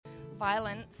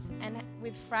violence and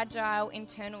with fragile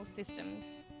internal systems.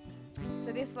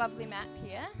 So this lovely map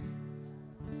here,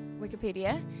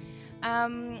 Wikipedia,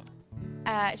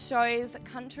 shows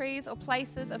countries or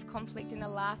places of conflict in the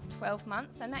last 12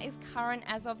 months, and that is current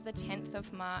as of the 10th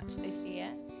of March this year.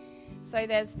 So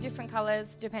there's different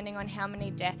colours depending on how many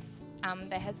deaths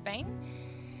there has been.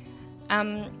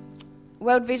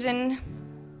 World Vision,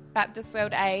 Baptist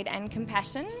World Aid and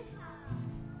Compassion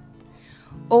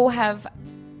all have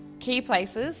key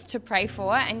places to pray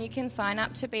for, and you can sign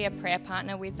up to be a prayer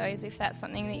partner with those if that's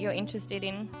something that you're interested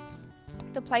in.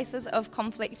 The places of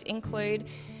conflict include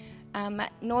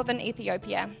northern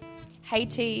Ethiopia,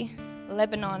 Haiti,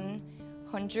 Lebanon,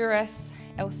 Honduras,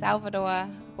 El Salvador,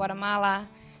 Guatemala,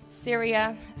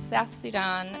 Syria, South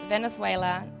Sudan,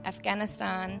 Venezuela,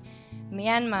 Afghanistan,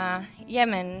 Myanmar,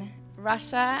 Yemen,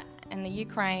 Russia and the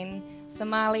Ukraine,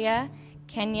 Somalia,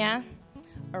 Kenya,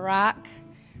 Iraq,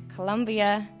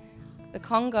 Colombia, the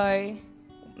Congo,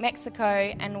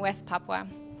 Mexico and West Papua.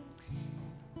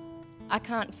 I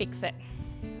can't fix it,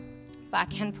 but I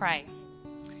can pray.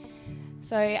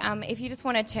 So if you just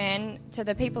want to turn to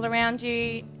the people around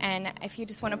you, and if you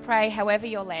just want to pray however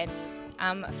you're led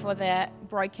for the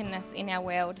brokenness in our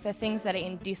world, the things that are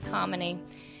in disharmony,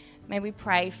 may we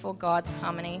pray for God's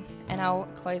harmony. And I'll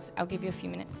give you a few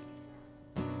minutes.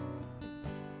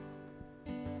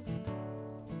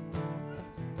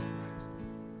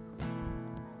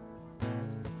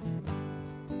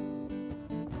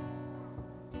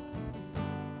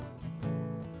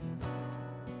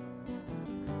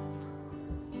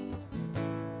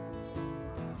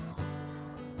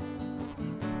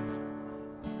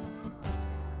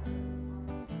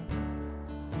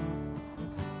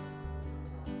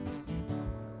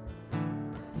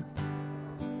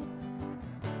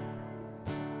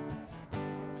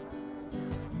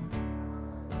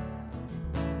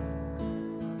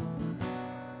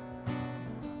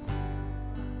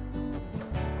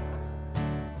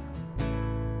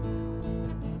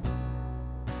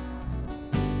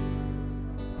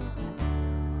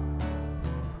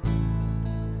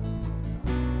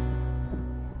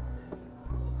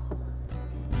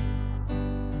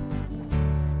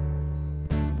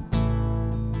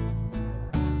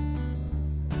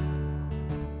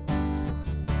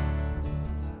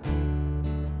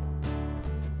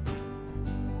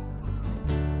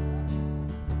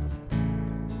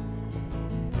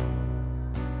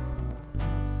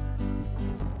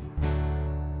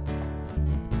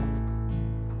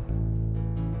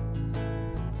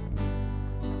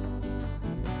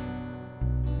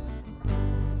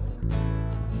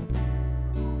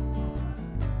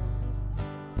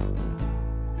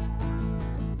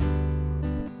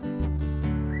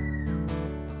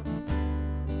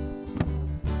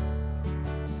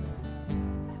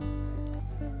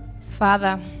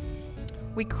 Father,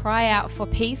 we cry out for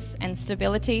peace and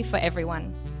stability for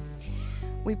everyone.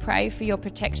 We pray for your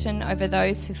protection over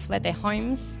those who fled their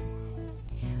homes.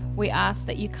 We ask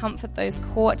that you comfort those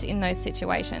caught in those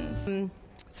situations.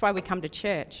 That's why we come to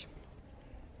church.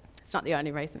 It's not the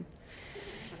only reason.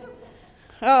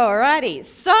 Alrighty,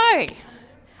 so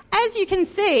as you can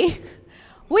see,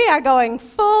 we are going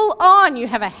full on. You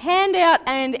have a handout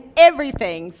and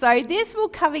everything. So this will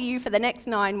cover you for the next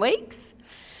 9 weeks.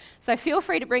 So feel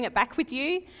free to bring it back with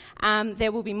you.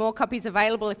 There will be more copies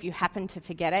available if you happen to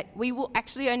forget it. We will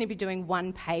actually only be doing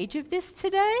 1 page of this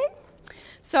today.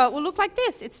 So it will look like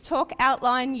this. It's Talk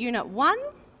Outline Unit 1.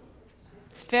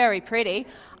 It's very pretty.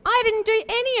 I didn't do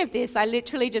any of this. I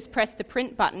literally just pressed the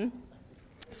print button.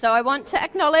 So I want to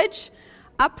acknowledge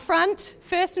up front,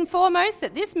 first and foremost,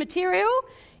 that this material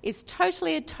is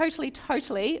totally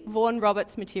Vaughan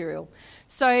Roberts material.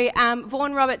 So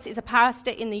Vaughan Roberts is a pastor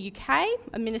in the UK,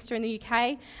 a minister in the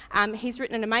UK. He's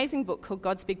written an amazing book called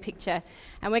God's Big Picture,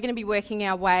 and we're going to be working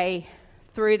our way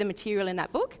through the material in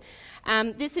that book.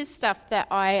 This is stuff that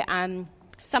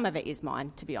some of it is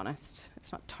mine, to be honest.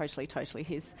 It's not totally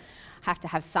his. I have to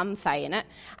have some say in it.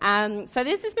 So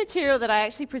this is material that I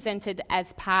actually presented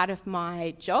as part of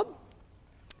my job.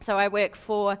 So I work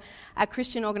for a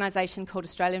Christian organisation called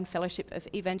Australian Fellowship of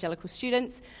Evangelical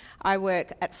Students. I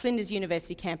work at Flinders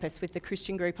University campus with the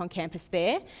Christian group on campus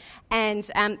there. And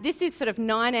this is sort of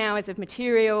 9 hours of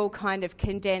material kind of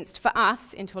condensed for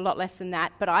us into a lot less than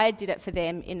that, but I did it for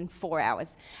them in 4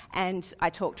 hours. And I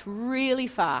talked really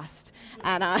fast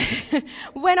and I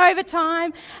went over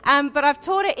time, but I've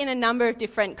taught it in a number of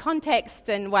different contexts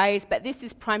and ways, but this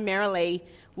is primarily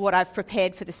what I've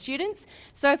prepared for the students.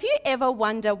 So if you ever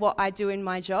wonder what I do in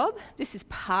my job, this is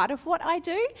part of what I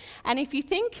do. And if you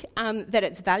think that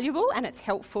it's valuable and it's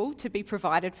helpful to be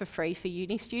provided for free for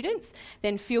uni students,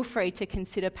 then feel free to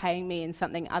consider paying me in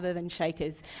something other than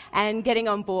shakers and getting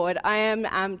on board. I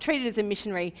am treated as a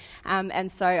missionary,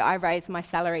 and so I raise my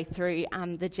salary through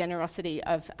the generosity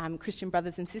of Christian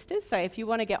brothers and sisters. So if you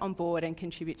want to get on board and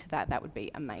contribute to that, that would be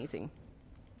amazing.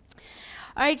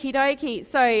 Okie dokie.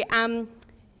 So,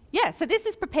 so this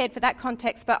is prepared for that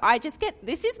context, but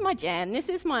this is my jam. This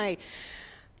is my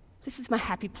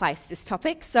happy place, this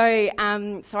topic. So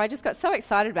I just got so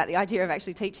excited about the idea of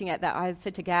actually teaching it that I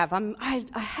said to Gav, I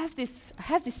have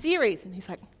this series, and he's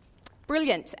like,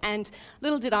 brilliant. And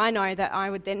little did I know that I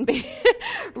would then be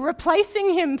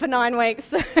replacing him for 9 weeks.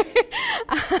 So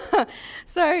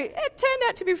it turned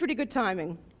out to be pretty good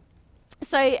timing.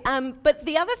 So, but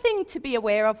the other thing to be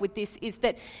aware of with this is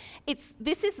that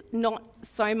this is not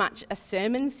so much a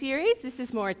sermon series, this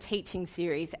is more a teaching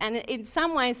series. And in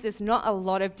some ways there's not a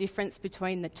lot of difference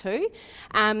between the two,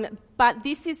 but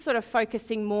this is sort of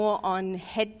focusing more on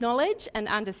head knowledge and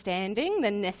understanding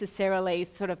than necessarily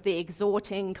sort of the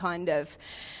exhorting kind of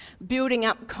building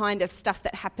up kind of stuff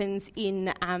that happens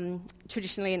in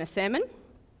traditionally in a sermon.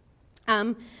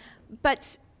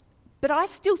 But I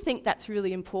still think that's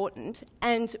really important.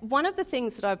 And one of the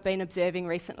things that I've been observing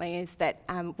recently is that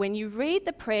when you read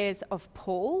the prayers of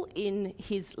Paul in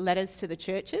his letters to the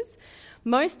churches,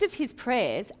 most of his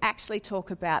prayers actually talk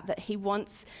about that he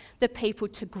wants the people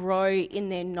to grow in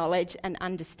their knowledge and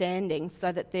understanding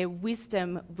so that their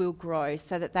wisdom will grow,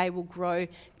 so that they will grow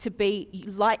to be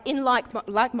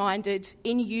like-minded,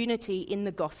 in unity in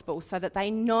the gospel, so that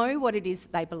they know what it is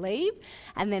that they believe,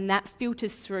 and then that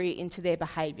filters through into their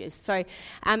behaviours. So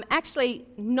actually,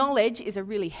 knowledge is a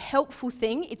really helpful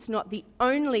thing. It's not the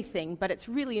only thing, but it's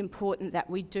really important that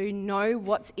we do know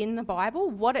what's in the Bible,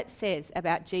 what it says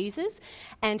about Jesus,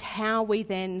 and how we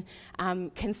then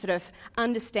can sort of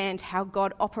understand how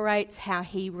God operates, how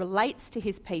he relates to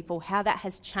his people, how that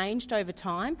has changed over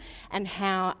time, and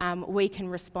how we can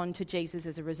respond to Jesus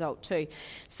as a result too.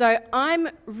 So I'm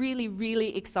really,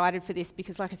 really excited for this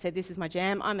because, like I said, this is my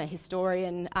jam. I'm a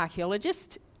historian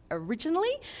archaeologist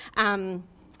originally, though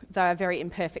a very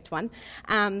imperfect one.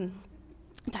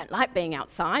 Don't like being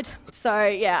outside. So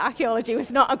yeah, archaeology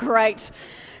was not a great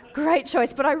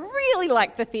choice, but I really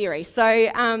like the theory. So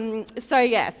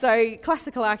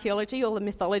classical archaeology, all the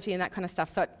mythology and that kind of stuff.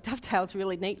 So it dovetails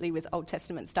really neatly with Old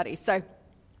Testament studies. So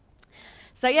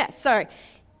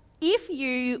if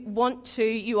you want to,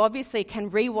 you obviously can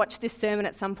re-watch this sermon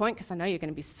at some point because I know you're going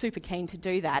to be super keen to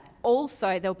do that.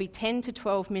 Also, there'll be 10 to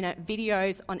 12-minute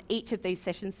videos on each of these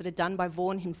sessions that are done by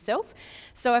Vaughan himself.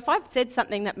 So if I've said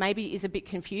something that maybe is a bit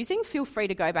confusing, feel free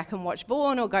to go back and watch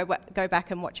Vaughan or go back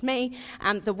and watch me.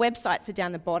 The websites are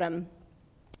down the bottom.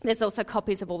 There's also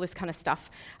copies of all this kind of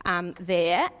stuff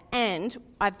there. And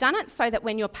I've done it so that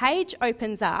when your page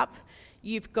opens up,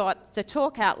 you've got the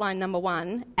talk outline number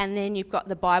 1, and then you've got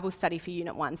the Bible study for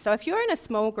Unit 1. So if you're in a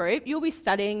small group, you'll be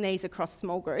studying these across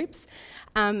small groups.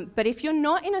 But if you're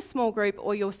not in a small group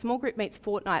or your small group meets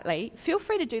fortnightly, feel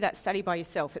free to do that study by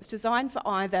yourself. It's designed for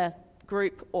either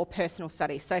group or personal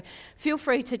study. So feel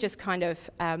free to just kind of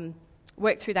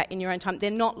work through that in your own time. They're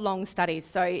not long studies,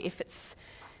 so if it's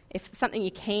something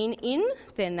you're keen in,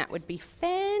 then that would be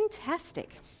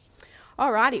fantastic.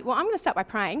 Alrighty, well, I'm going to start by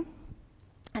praying.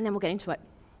 And then we'll get into it.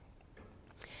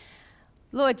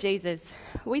 Lord Jesus,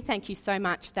 we thank you so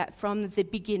much that from the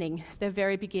beginning, the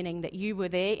very beginning, that you were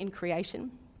there in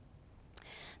creation,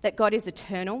 that God is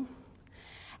eternal,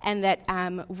 and that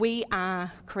we are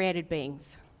created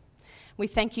beings. We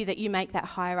thank you that you make that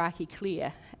hierarchy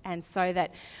clear, and so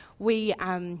that we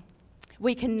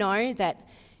can know that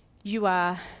you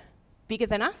are bigger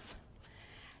than us.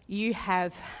 You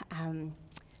have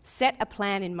set a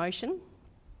plan in motion.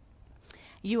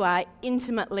 You are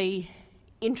intimately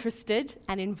interested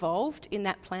and involved in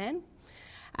that plan,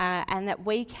 and that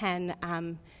we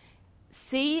can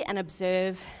see and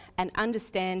observe and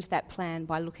understand that plan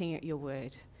by looking at your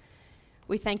word.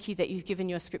 We thank you that you've given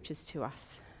your scriptures to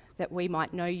us, that we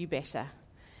might know you better,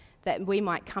 that we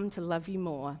might come to love you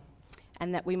more,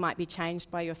 and that we might be changed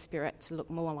by your Spirit to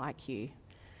look more like you.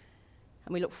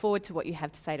 And we look forward to what you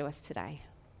have to say to us today.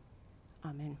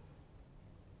 Amen.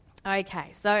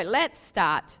 Okay, so let's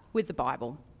start with the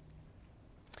Bible.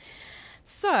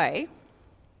 So,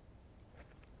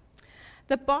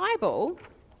 the Bible...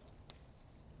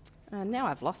 now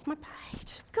I've lost my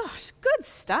page. Gosh, good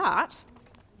start.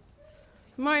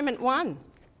 Moment 1.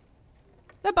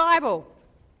 The Bible.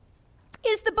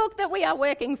 is the book that we are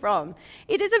working from.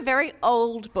 It is a very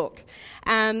old book.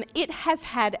 It has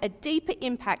had a deeper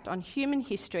impact on human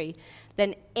history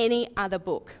than any other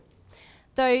book,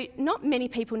 though not many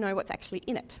people know what's actually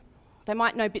in it. They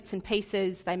might know bits and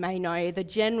pieces, they may know the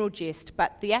general gist,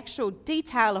 but the actual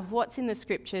detail of what's in the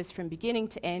scriptures from beginning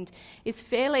to end is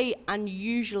fairly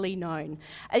unusually known,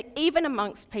 even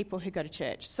amongst people who go to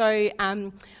church. So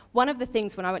one of the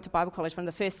things when I went to Bible college, one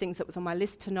of the first things that was on my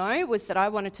list to know was that I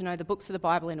wanted to know the books of the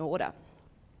Bible in order.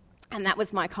 And that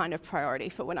was my kind of priority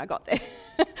for when I got there.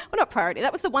 Well, not priority.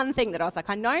 That was the one thing that I was like,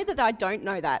 I know that I don't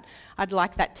know that. I'd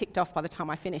like that ticked off by the time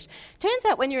I finish. Turns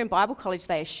out when you're in Bible college,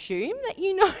 they assume that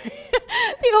you know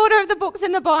the order of the books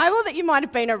in the Bible, that you might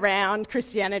have been around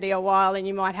Christianity a while and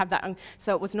you might have that.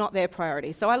 So it was not their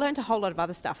priority. So I learned a whole lot of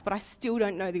other stuff, but I still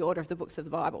don't know the order of the books of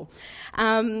the Bible.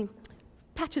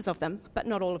 Patches of them, but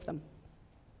not all of them.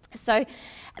 So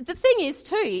the thing is,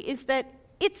 too, is that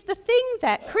it's the thing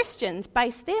that Christians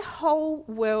base their whole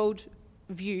world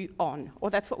view on, or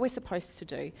that's what we're supposed to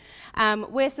do.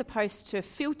 We're supposed to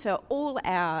filter all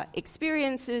our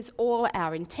experiences, all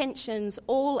our intentions,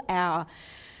 all our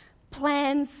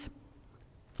plans,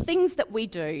 things that we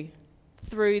do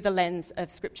through the lens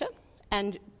of Scripture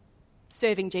and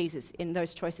serving Jesus in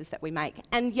those choices that we make.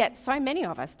 And yet so many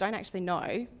of us don't actually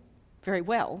know very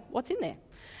well what's in there.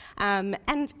 And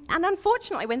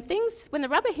unfortunately, when the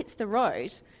rubber hits the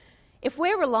road, if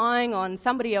we're relying on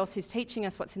somebody else who's teaching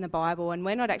us what's in the Bible and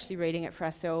we're not actually reading it for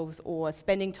ourselves or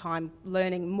spending time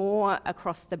learning more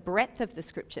across the breadth of the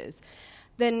Scriptures,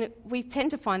 then we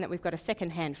tend to find that we've got a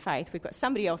second-hand faith. We've got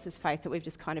somebody else's faith that we've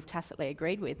just kind of tacitly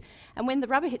agreed with. And when the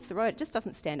rubber hits the road, it just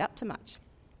doesn't stand up to much.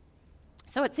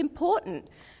 So it's important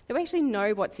that we actually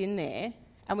know what's in there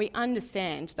and we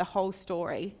understand the whole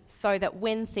story so that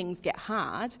when things get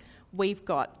hard, we've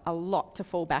got a lot to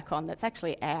fall back on that's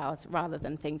actually ours rather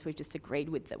than things we've just agreed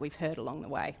with that we've heard along the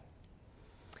way.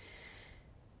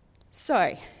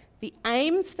 So the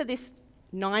aims for this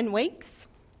 9 weeks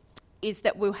is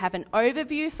that we'll have an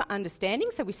overview for understanding,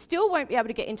 so we still won't be able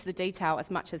to get into the detail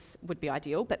as much as would be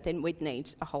ideal, but then we'd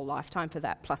need a whole lifetime for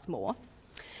that plus more.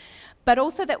 But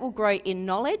also that we'll grow in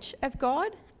knowledge of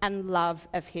God and love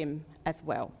of Him as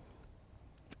well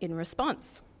in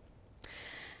response.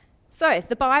 So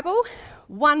the Bible,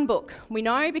 one book. We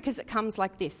know because it comes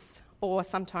like this, or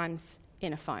sometimes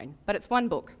in a phone, but it's one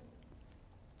book.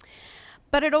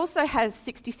 But it also has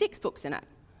 66 books in it.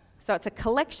 So it's a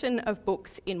collection of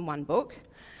books in one book.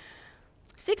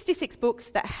 66 books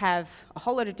that have a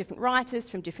whole lot of different writers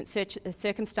from different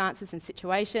circumstances and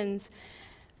situations,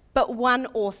 but one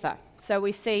author. So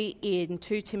we see in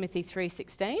 2 Timothy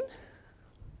 3:16.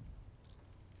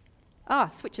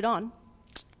 Switch it on.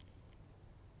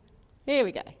 Here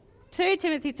we go. 2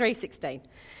 Timothy 3:16.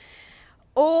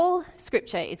 All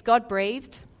Scripture is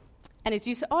God-breathed and is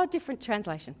useful... different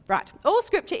translation. Right. All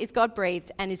Scripture is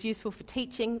God-breathed and is useful for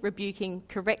teaching, rebuking,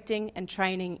 correcting and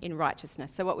training in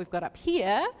righteousness. So what we've got up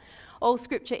here, all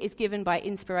Scripture is given by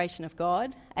inspiration of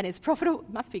God and is profitable...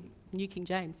 Must be New King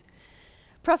James.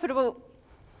 Profitable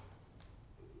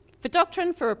for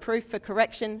doctrine, for reproof, for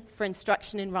correction, for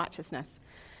instruction in righteousness.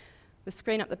 The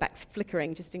screen up the back's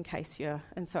flickering just in case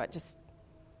and so it just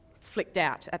flicked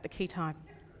out at the key time.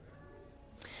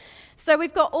 So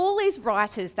we've got all these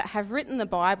writers that have written the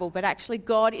Bible, but actually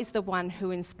God is the one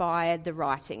who inspired the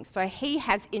writing. So He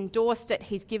has endorsed it,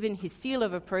 He's given His seal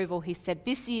of approval, He said,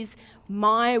 this is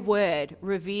my word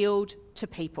revealed to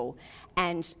people,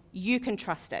 and you can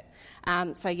trust it.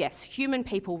 So yes, human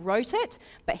people wrote it,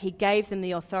 but He gave them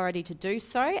the authority to do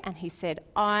so, and He said,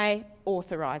 I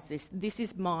authorise this. This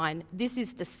is mine. This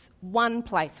is the one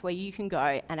place where you can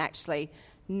go and actually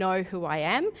know who I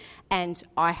am, and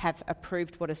I have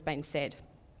approved what has been said.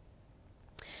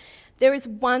 There is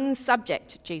one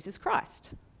subject, Jesus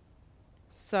Christ.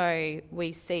 So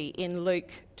we see in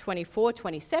Luke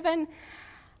 24:27,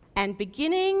 and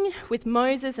beginning with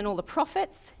Moses and all the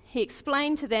prophets, He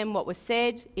explained to them what was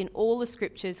said in all the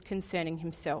scriptures concerning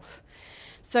Himself.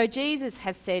 So Jesus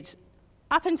has said,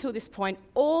 up until this point,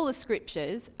 all the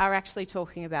scriptures are actually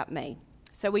talking about me.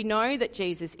 So we know that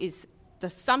Jesus is the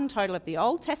sum total of the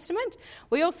Old Testament.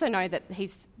 We also know that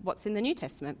He's what's in the New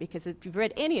Testament, because if you've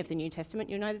read any of the New Testament,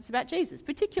 you'll know that it's about Jesus,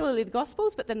 particularly the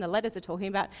Gospels, but then the letters are talking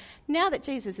about, now that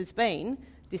Jesus has been,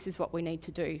 this is what we need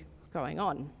to do going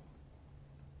on.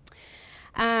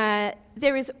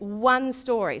 There is one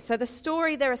story. So the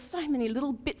story, there are so many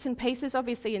little bits and pieces.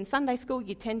 Obviously in Sunday school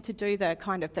you tend to do the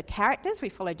kind of the characters. We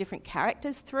follow different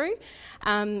characters through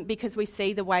because we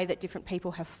see the way that different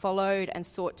people have followed and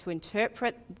sought to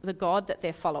interpret the God that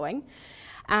they're following.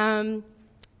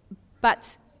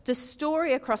 But the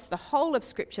story across the whole of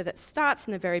Scripture that starts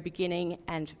in the very beginning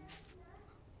and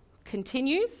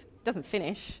continues, doesn't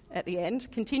finish at the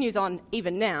end, continues on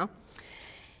even now,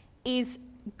 is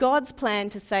God's plan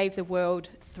to save the world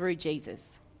through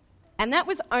Jesus. And that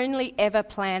was only ever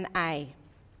plan A.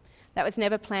 That was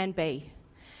never plan B.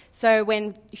 So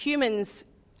when humans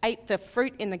ate the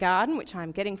fruit in the garden, which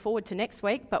I'm getting forward to next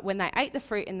week, but when they ate the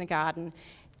fruit in the garden,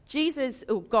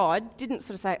 God didn't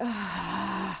sort of say,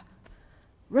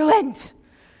 ruined.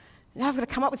 Now I've got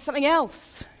to come up with something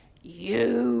else.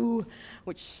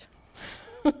 Which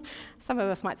some of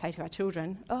us might say to our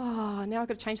children, now I've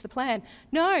got to change the plan.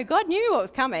 No, God knew what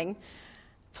was coming.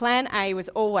 Plan A was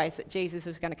always that Jesus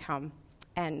was going to come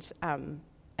and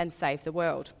save the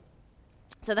world.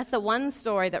 So that's the one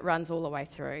story that runs all the way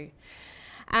through.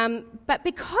 But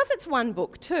because it's one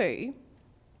book too,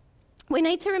 we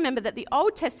need to remember that the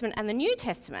Old Testament and the New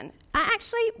Testament are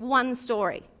actually one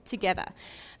story together.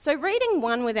 So reading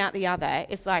one without the other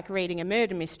is like reading a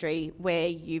murder mystery where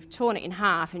you've torn it in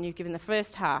half and you've given the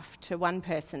first half to one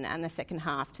person and the second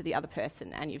half to the other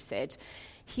person, and you've said,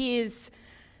 here's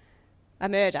a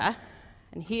murder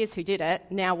and here's who did it,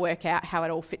 now work out how it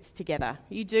all fits together.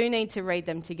 You do need to read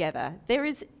them together. There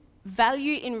is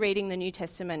value in reading the New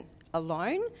Testament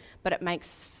alone, but it makes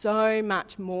so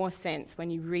much more sense when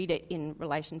you read it in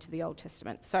relation to the Old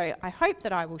Testament. So I hope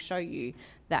that I will show you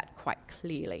that quite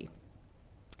clearly.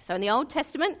 So in the Old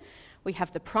Testament, we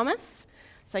have the promise.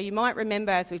 So you might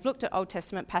remember, as we've looked at Old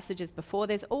Testament passages before,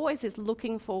 there's always this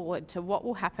looking forward to what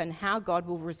will happen, how God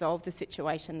will resolve the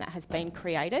situation that has been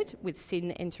created with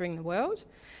sin entering the world.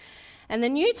 And the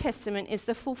New Testament is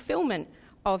the fulfillment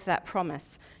of that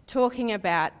promise, talking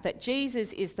about that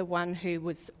Jesus is the one who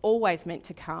was always meant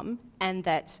to come, and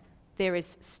that he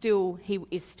is still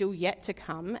yet to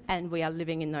come, and we are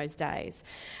living in those days.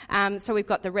 So we've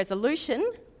got the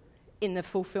resolution in the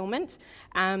fulfillment,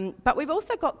 but we've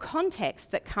also got context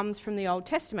that comes from the Old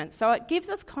Testament. So it gives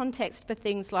us context for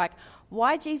things like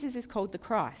why Jesus is called the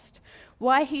Christ,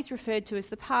 why he's referred to as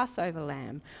the Passover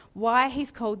lamb, why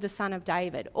he's called the Son of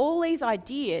David. All these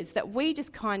ideas that we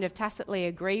just kind of tacitly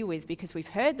agree with because we've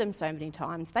heard them so many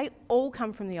times, they all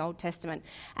come from the Old Testament,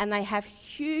 and they have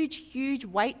huge, huge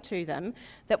weight to them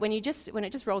that when it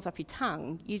just rolls off your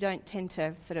tongue, you don't tend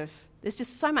to there's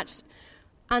just so much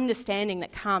understanding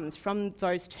that comes from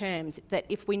those terms that,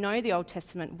 if we know the Old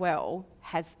Testament well,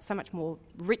 has so much more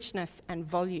richness and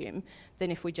volume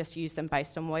than if we just use them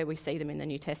based on where we see them in the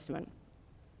New Testament.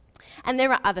 And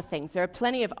there are other things. There are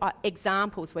plenty of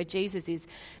examples where Jesus is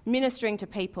ministering to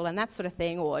people and that sort of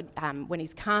thing, or when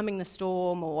he's calming the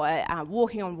storm, or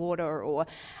walking on water, or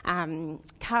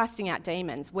casting out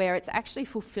demons, where it's actually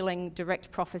fulfilling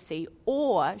direct prophecy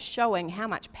or showing how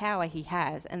much power he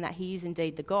has and that he is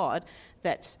indeed the God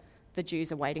that the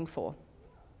Jews are waiting for.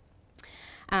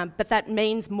 But that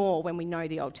means more when we know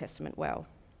the Old Testament well.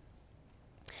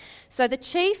 So the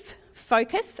chief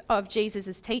focus of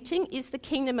Jesus' teaching is the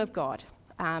kingdom of God.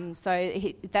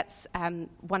 That's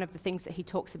one of the things that he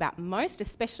talks about most,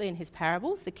 especially in his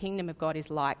parables. The kingdom of God is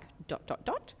like ...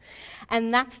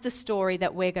 And that's the story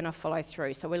that we're going to follow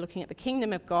through. So we're looking at the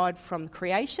kingdom of God from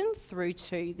creation through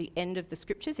to the end of the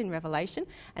scriptures in Revelation,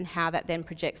 and how that then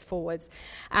projects forwards.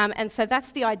 And so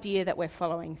that's the idea that we're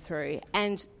following through.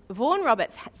 And Vaughan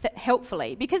Roberts,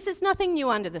 helpfully, because there's nothing new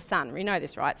under the sun, we know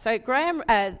this, right? So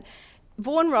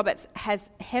Vaughan Roberts has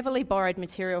heavily borrowed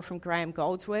material from Graham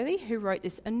Goldsworthy, who wrote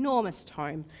this enormous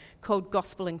tome called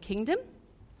Gospel and Kingdom.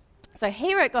 So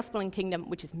he wrote Gospel and Kingdom,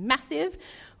 which is massive.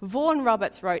 Vaughan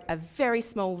Roberts wrote a very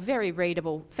small, very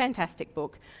readable, fantastic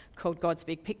book called God's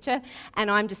Big Picture,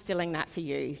 and I'm distilling that for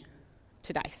you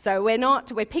today. So we're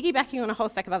piggybacking on a whole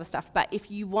stack of other stuff, but if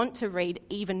you want to read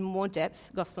even more depth,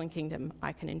 Gospel and Kingdom,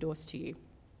 I can endorse to you.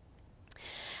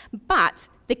 But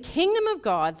the kingdom of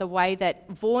God, the way that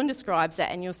Vaughan describes it,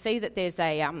 and you'll see that there's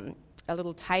a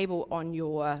little table on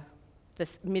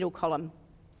this middle column.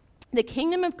 The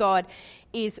kingdom of God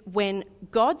is when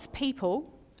God's people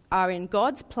are in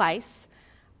God's place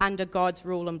under God's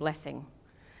rule and blessing.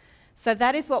 So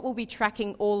that is what we'll be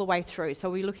tracking all the way through.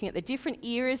 So we're looking at the different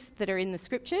eras that are in the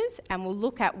scriptures, and we'll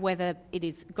look at whether it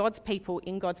is God's people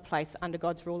in God's place under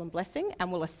God's rule and blessing, and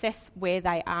we'll assess where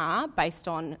they are based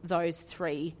on those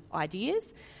three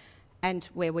ideas, and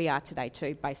where we are today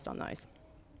too, based on those.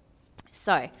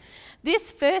 So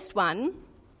this first one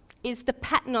is the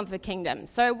pattern of the kingdom.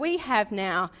 So we're going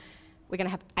to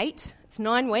have 8, it's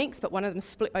 9 weeks, but one of them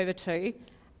split over 2,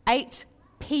 8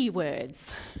 P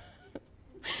words.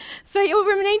 So you'll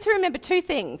need to remember 2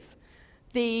 things.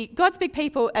 God's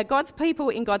people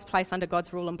in God's place under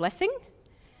God's rule and blessing,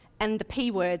 and the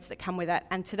P words that come with it.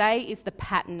 And today is the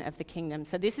pattern of the kingdom.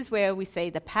 So this is where we see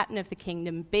the pattern of the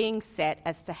kingdom being set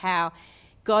as to how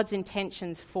God's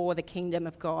intentions for the kingdom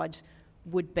of God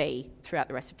would be throughout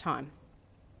the rest of time.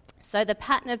 So the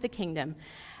pattern of the kingdom,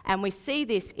 and we see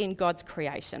this in God's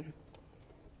creation.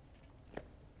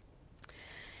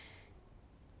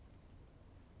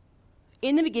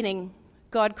 In the beginning,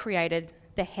 God created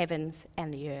the heavens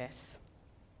and the earth.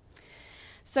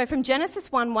 So from Genesis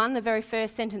 1:1, the very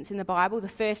first sentence in the Bible, the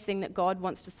first thing that God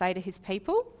wants to say to his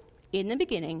people, in the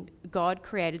beginning, God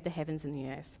created the heavens and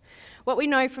the earth. What we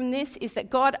know from this is that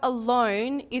God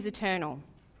alone is eternal.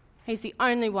 He's the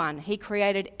only one. He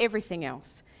created everything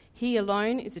else. He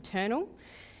alone is eternal.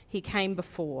 He came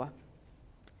before.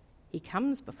 He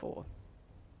comes before.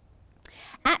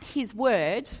 At his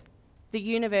word, the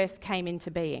universe came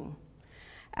into being.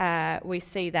 We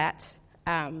see that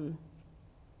in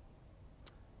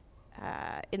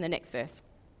the next verse.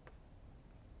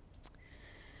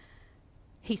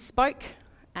 He spoke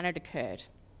and it occurred,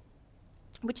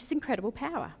 which is incredible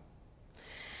power.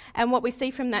 And what we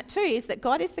see from that too is that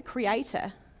God is the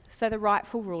creator, so the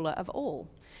rightful ruler of all.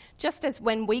 Just as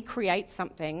when we create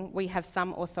something, we have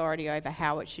some authority over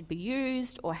how it should be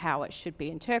used or how it should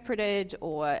be interpreted,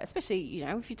 or especially,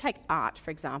 if you take art, for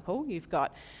example, you've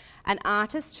got an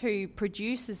artist who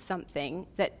produces something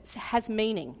that has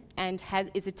meaning and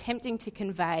is attempting to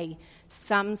convey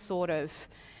some sort of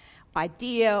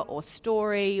idea or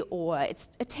story, or it's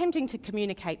attempting to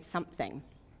communicate something.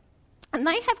 And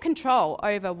they have control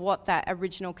over what that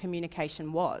original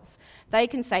communication was. They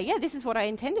can say, yeah, this is what I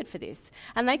intended for this.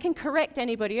 And they can correct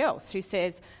anybody else who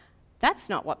says, that's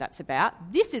not what that's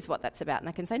about, this is what that's about. And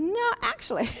they can say, no,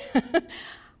 actually,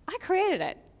 I created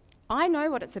it. I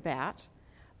know what it's about.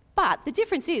 But the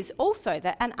difference is also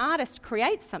that an artist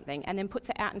creates something and then puts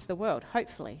it out into the world,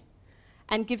 hopefully,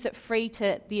 and gives it free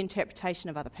to the interpretation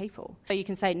of other people. So you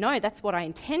can say, no, that's what I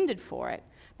intended for it.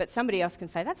 But somebody else can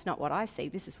say, that's not what I see,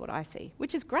 this is what I see,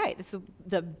 which is great. This is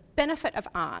the benefit of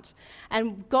art.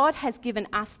 And God has given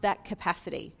us that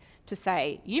capacity to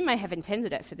say, you may have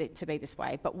intended it for it to be this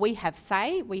way, but we have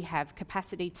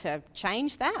capacity to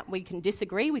change that. We can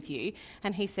disagree with you.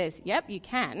 And he says, yep, you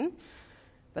can,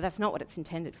 but that's not what it's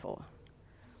intended for.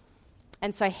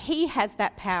 And so he has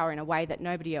that power in a way that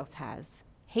nobody else has.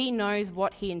 He knows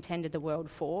what he intended the world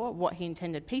for, what he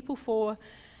intended people for.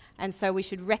 And so we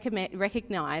should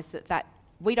recognise that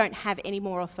we don't have any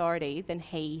more authority than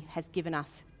he has given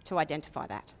us to identify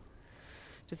that.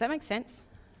 Does that make sense?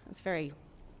 It's very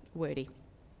wordy.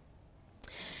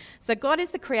 So God is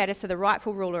the creator, so the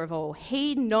rightful ruler of all.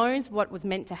 He knows what was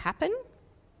meant to happen,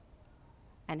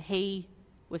 and he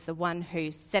was the one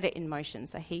who set it in motion,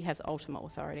 so he has ultimate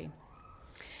authority.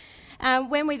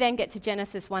 When we then get to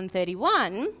Genesis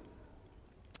 1:31,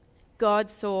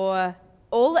 God saw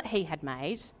all that he had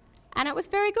made, and it was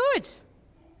very good.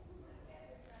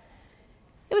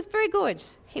 It was very good.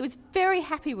 He was very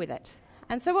happy with it.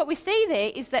 And so what we see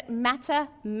there is that matter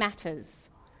matters.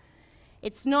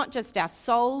 It's not just our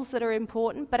souls that are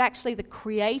important, but actually the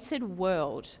created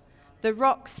world, the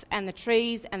rocks and the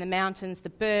trees and the mountains, the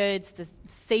birds, the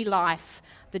sea life,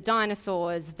 the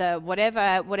dinosaurs, the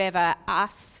whatever,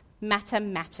 us, matter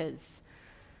matters.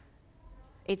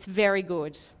 It's very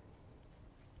good.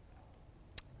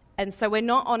 And so we're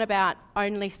not on about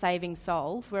only saving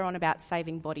souls, we're on about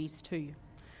saving bodies too.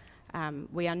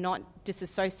 We are not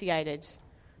disassociated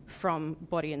from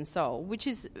body and soul, which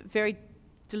is very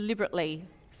deliberately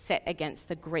set against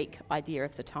the Greek idea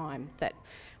of the time, that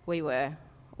we were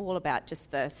all about just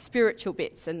the spiritual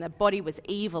bits and the body was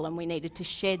evil and we needed to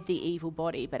shed the evil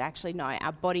body. But actually, no,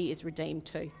 our body is redeemed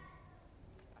too.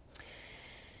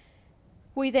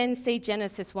 We then see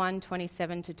Genesis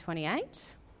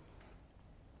 1:27-28.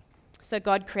 So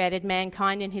God created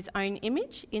mankind in his own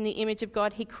image. In the image of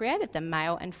God he created them,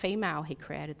 male and female he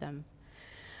created them.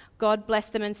 God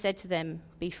blessed them and said to them,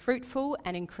 "Be fruitful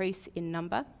and increase in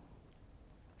number.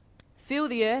 Fill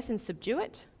the earth and subdue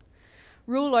it.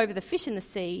 Rule over the fish in the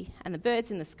sea and the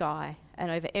birds in the sky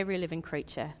and over every living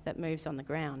creature that moves on the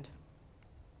ground."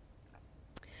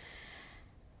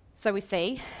 So we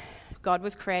see God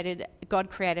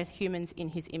created humans in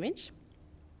his image,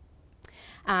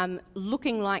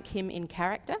 looking like him in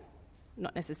character,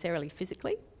 not necessarily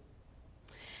physically.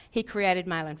 He created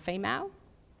male and female,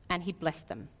 and he blessed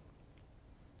them.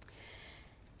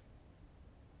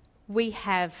 We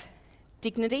have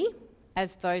dignity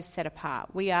as those set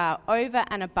apart. We are over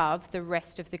and above the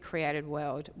rest of the created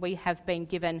world. We have been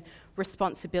given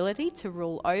responsibility to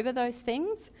rule over those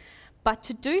things, but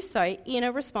to do so in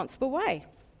a responsible way.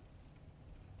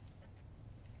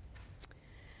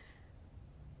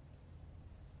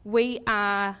 We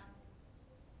are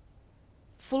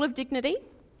full of dignity,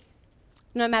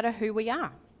 no matter who we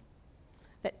are.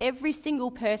 That every single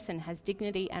person has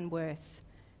dignity and worth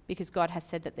because God has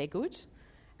said that they're good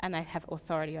and they have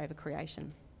authority over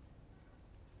creation.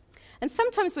 And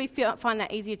sometimes we find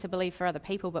that easier to believe for other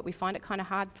people, but we find it kind of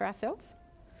hard for ourselves.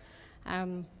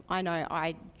 I know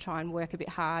I try and work a bit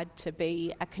hard to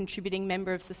be a contributing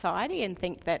member of society and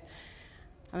think that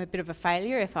I'm a bit of a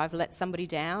failure if I've let somebody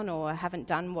down or haven't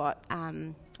done what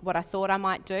I thought I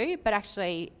might do, but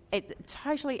actually it's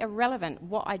totally irrelevant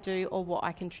what I do or what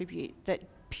I contribute, that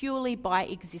purely by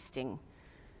existing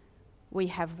we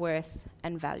have worth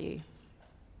and value.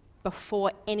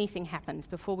 Before anything happens,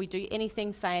 before we do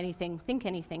anything, say anything, think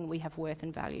anything, we have worth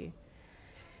and value.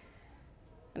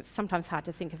 It's sometimes hard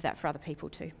to think of that for other people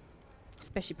too,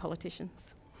 especially politicians.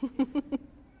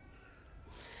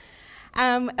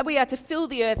 We are to fill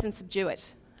the earth and subdue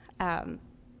it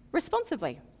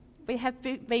responsibly. We have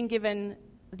been given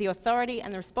the authority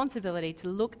and the responsibility to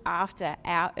look after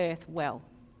our earth well,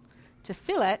 to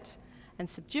fill it and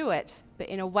subdue it, but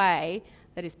in a way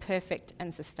that is perfect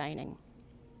and sustaining.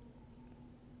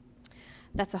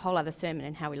 That's a whole other sermon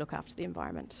in how we look after the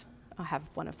environment. I have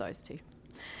one of those too.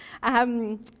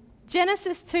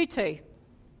 Genesis 2:2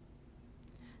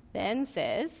 then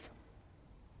says,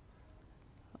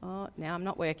 oh, now I'm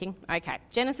not working. Okay,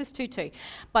 Genesis 2:2.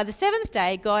 By the seventh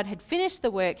day, God had finished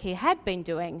the work he had been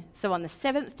doing, so on the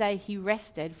seventh day he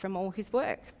rested from all his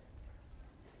work.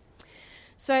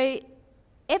 So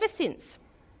ever since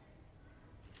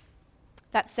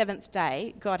that seventh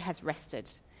day, God has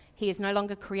rested. He is no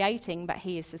longer creating, but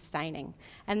he is sustaining.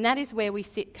 And that is where we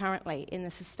sit currently, in the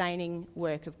sustaining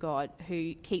work of God,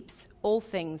 who keeps all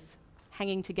things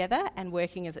hanging together and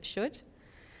working as it should.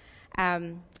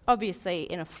 Obviously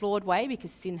in a flawed way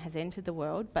because sin has entered the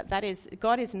world, but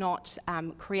God is not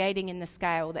creating in the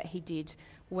scale that he did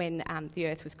when the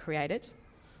earth was created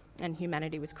and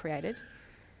humanity was created.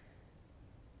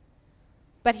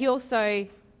 But he also,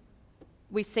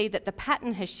 we see that the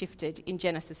pattern has shifted in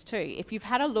Genesis 2. If you've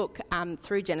had a look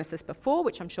through Genesis before,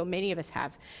 which I'm sure many of us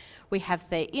have, we have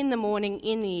the in the morning,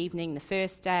 in the evening, the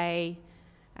first day,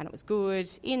 and it was good.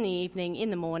 In the evening, in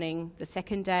the morning, the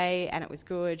second day, and it was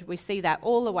good. We see that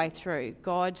all the way through.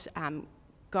 God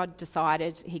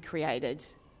decided, he created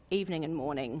evening and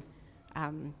morning,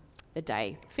 the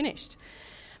day finished.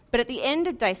 But at the end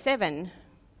of day 6,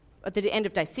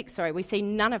 we see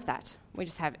none of that. We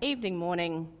just have evening,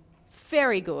 morning,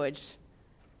 very good,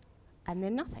 and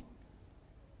then nothing.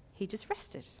 He just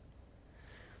rested.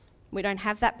 We don't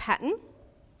have that pattern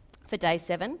for day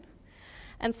 7.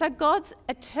 And so God's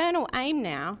eternal aim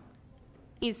now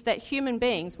is that human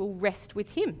beings will rest with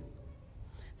him.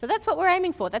 So that's what we're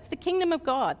aiming for. That's the kingdom of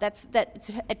God. That's that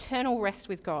eternal rest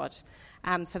with God,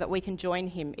 so that we can join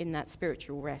him in that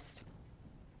spiritual rest.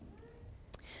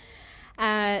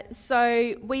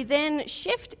 So we then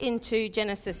shift into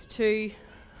Genesis 2.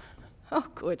 Oh,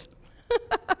 good.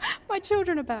 My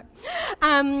children are back.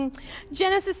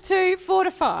 Genesis 2,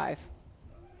 4-5.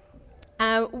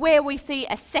 Where we see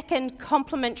a second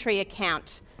complementary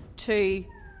account to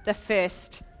the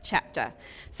first chapter.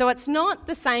 So it's not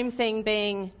the same thing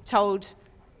being told.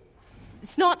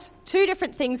 It's not two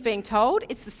different things being told.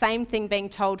 It's the same thing being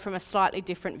told from a slightly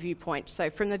different viewpoint.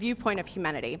 So from the viewpoint of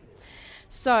humanity.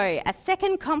 So a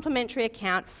second complementary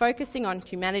account focusing on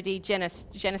humanity,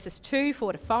 Genesis 2,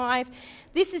 4-5.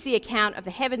 This is the account of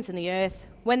the heavens and the earth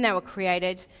when they were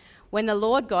created, when the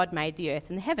Lord God made the earth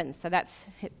and the heavens. So that's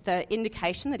the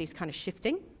indication that he's kind of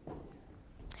shifting.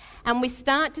 And we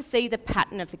start to see the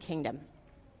pattern of the kingdom.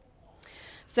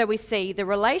 So we see the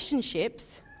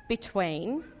relationships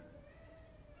between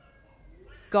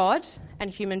God and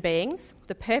human beings,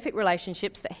 the perfect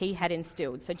relationships that he had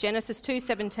instilled. So Genesis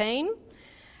 2:17,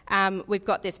 we've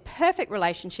got this perfect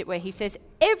relationship where he says,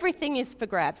 everything is for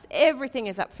grabs, everything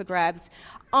is up for grabs.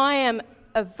 I am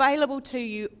available to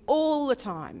you all the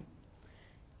time.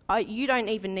 You don't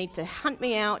even need to hunt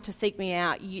me out, to seek me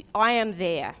out. I am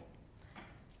there.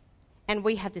 And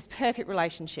we have this perfect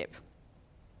relationship.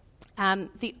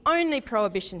 The only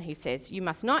prohibition, he says, you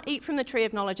must not eat from the tree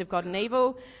of knowledge of God and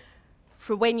evil,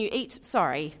 for when you eat,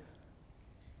 I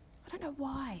don't know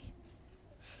why.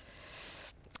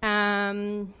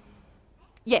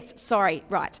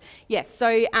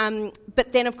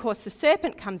 But then, of course, the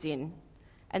serpent comes in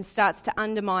and starts to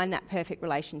undermine that perfect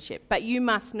relationship. But you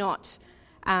must not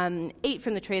eat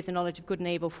from the tree of the knowledge of good and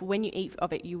evil, for when you eat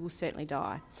of it, you will certainly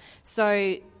die.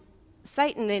 So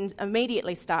Satan then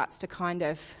immediately starts to kind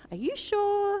of, are you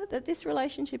sure that this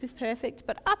relationship is perfect?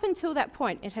 But up until that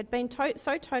point, it had been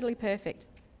so totally perfect.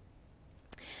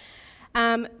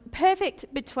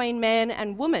 Perfect between man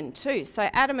and woman too. So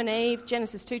Adam and Eve,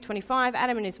 Genesis 2:25,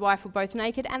 Adam and his wife were both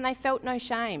naked and they felt no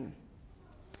shame.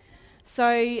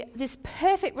 So this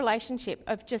perfect relationship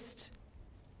of just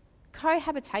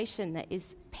cohabitation that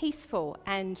is peaceful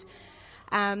and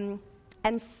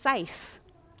safe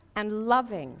and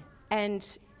loving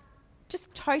and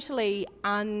just totally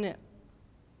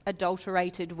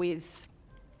unadulterated with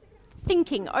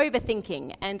thinking,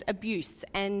 overthinking and abuse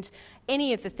and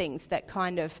any of the things that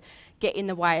kind of get in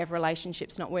the way of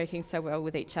relationships not working so well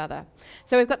with each other.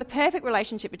 So we've got the perfect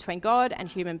relationship between God and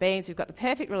human beings, we've got the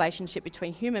perfect relationship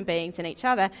between human beings and each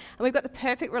other, and we've got the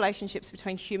perfect relationships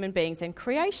between human beings and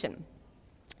creation.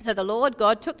 So the Lord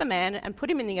God took the man and put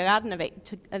him in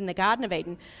the Garden of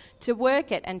Eden to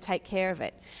work it and take care of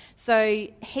it. So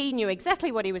he knew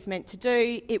exactly what he was meant to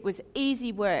do. It was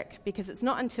easy work because it's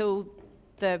not until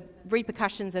the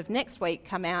repercussions of next week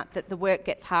come out that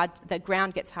the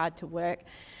ground gets hard to work.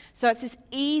 So it's this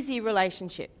easy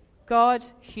relationship. God,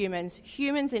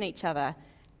 humans in each other,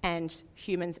 and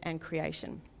humans and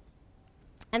creation.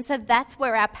 And so that's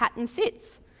where our pattern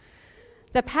sits.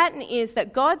 The pattern is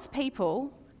that God's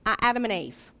people are Adam and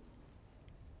Eve.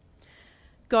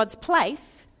 God's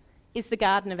place is the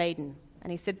Garden of Eden.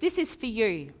 And he said, this is for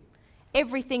you.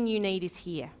 Everything you need is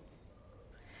here.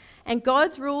 And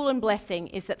God's rule and blessing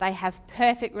is that they have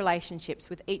perfect relationships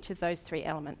with each of those three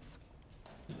elements.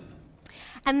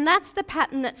 And that's the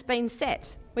pattern that's been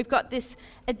set. We've got this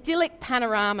idyllic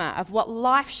panorama of what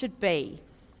life should be.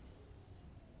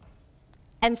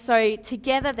 And so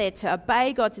together they're to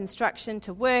obey God's instruction,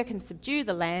 to work and subdue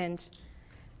the land,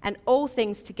 and all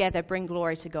things together bring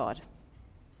glory to God.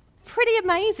 Pretty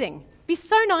amazing. Be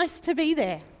so nice to be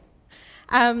there.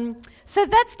 So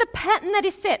that's the pattern that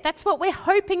is set. That's what we're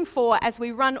hoping for as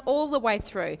we run all the way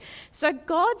through. So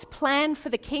God's plan for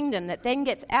the kingdom that then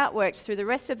gets outworked through the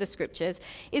rest of the scriptures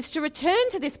is to return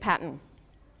to this pattern.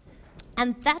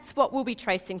 And that's what we'll be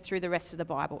tracing through the rest of the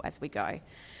Bible as we go.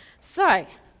 So,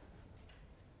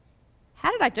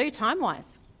 how did I do time-wise?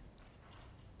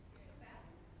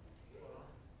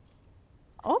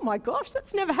 Oh my gosh,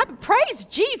 that's never happened. Praise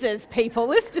Jesus, people.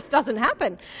 This just doesn't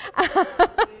happen.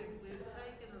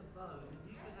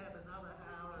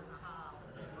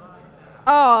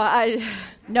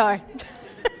 No.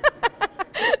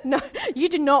 No, you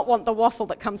do not want the waffle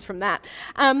that comes from that.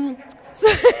 So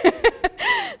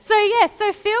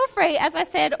feel free. As I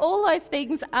said, all those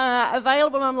things are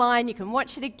available online. You can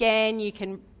watch it again. You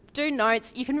can do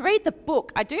notes. You can read the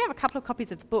book. I do have a couple of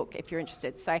copies of the book if you're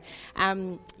interested.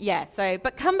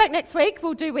 But come back next week.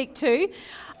 We'll do week 2.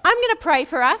 I'm going to pray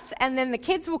for us, and then the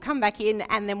kids will come back in,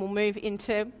 and then we'll move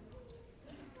into...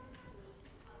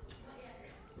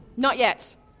 Not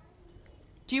yet.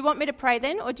 Do you want me to pray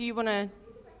then, or do you want to...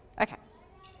 Okay.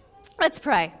 Let's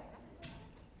pray.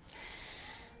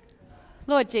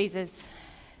 Lord Jesus,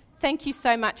 thank you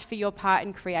so much for your part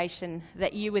in creation,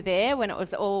 that you were there when it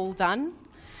was all done,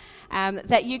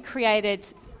 that you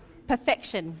created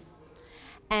perfection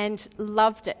and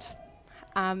loved it,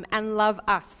 and love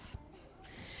us,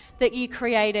 that you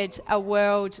created a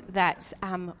world that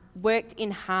worked in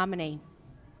harmony,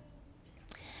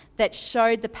 that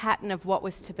showed the pattern of what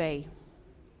was to be.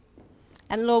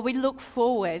 And Lord, we look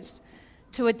forward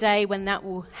to a day when that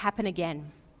will happen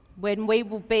again, when we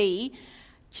will be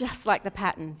just like the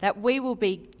pattern, that we will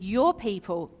be your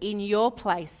people in your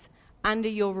place, under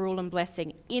your rule and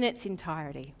blessing in its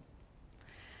entirety.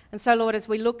 And so, Lord, as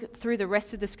we look through the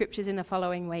rest of the scriptures in the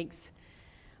following weeks,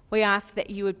 we ask that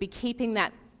you would be keeping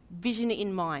that vision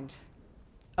in mind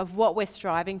of what we're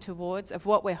striving towards, of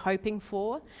what we're hoping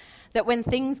for, that when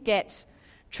things get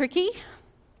tricky,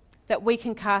 that we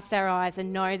can cast our eyes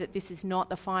and know that this is not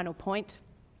the final point,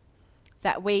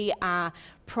 that we are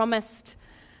promised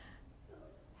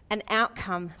an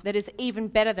outcome that is even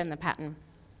better than the pattern,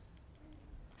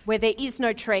 where there is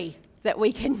no tree that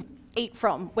we can eat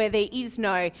from, where there is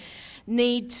no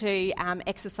need to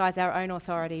exercise our own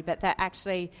authority, but that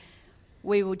actually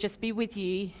we will just be with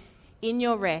you in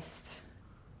your rest,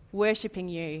 worshipping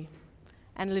you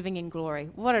and living in glory.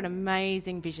 What an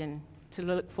amazing vision to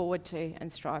look forward to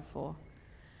and strive for.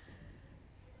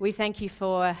 We thank you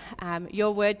for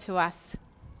your word to us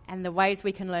and the ways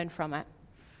we can learn from it.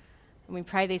 And we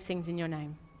pray these things in your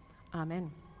name.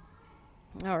 Amen.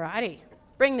 All righty.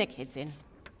 Bring the kids in.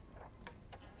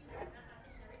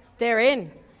 They're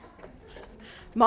in.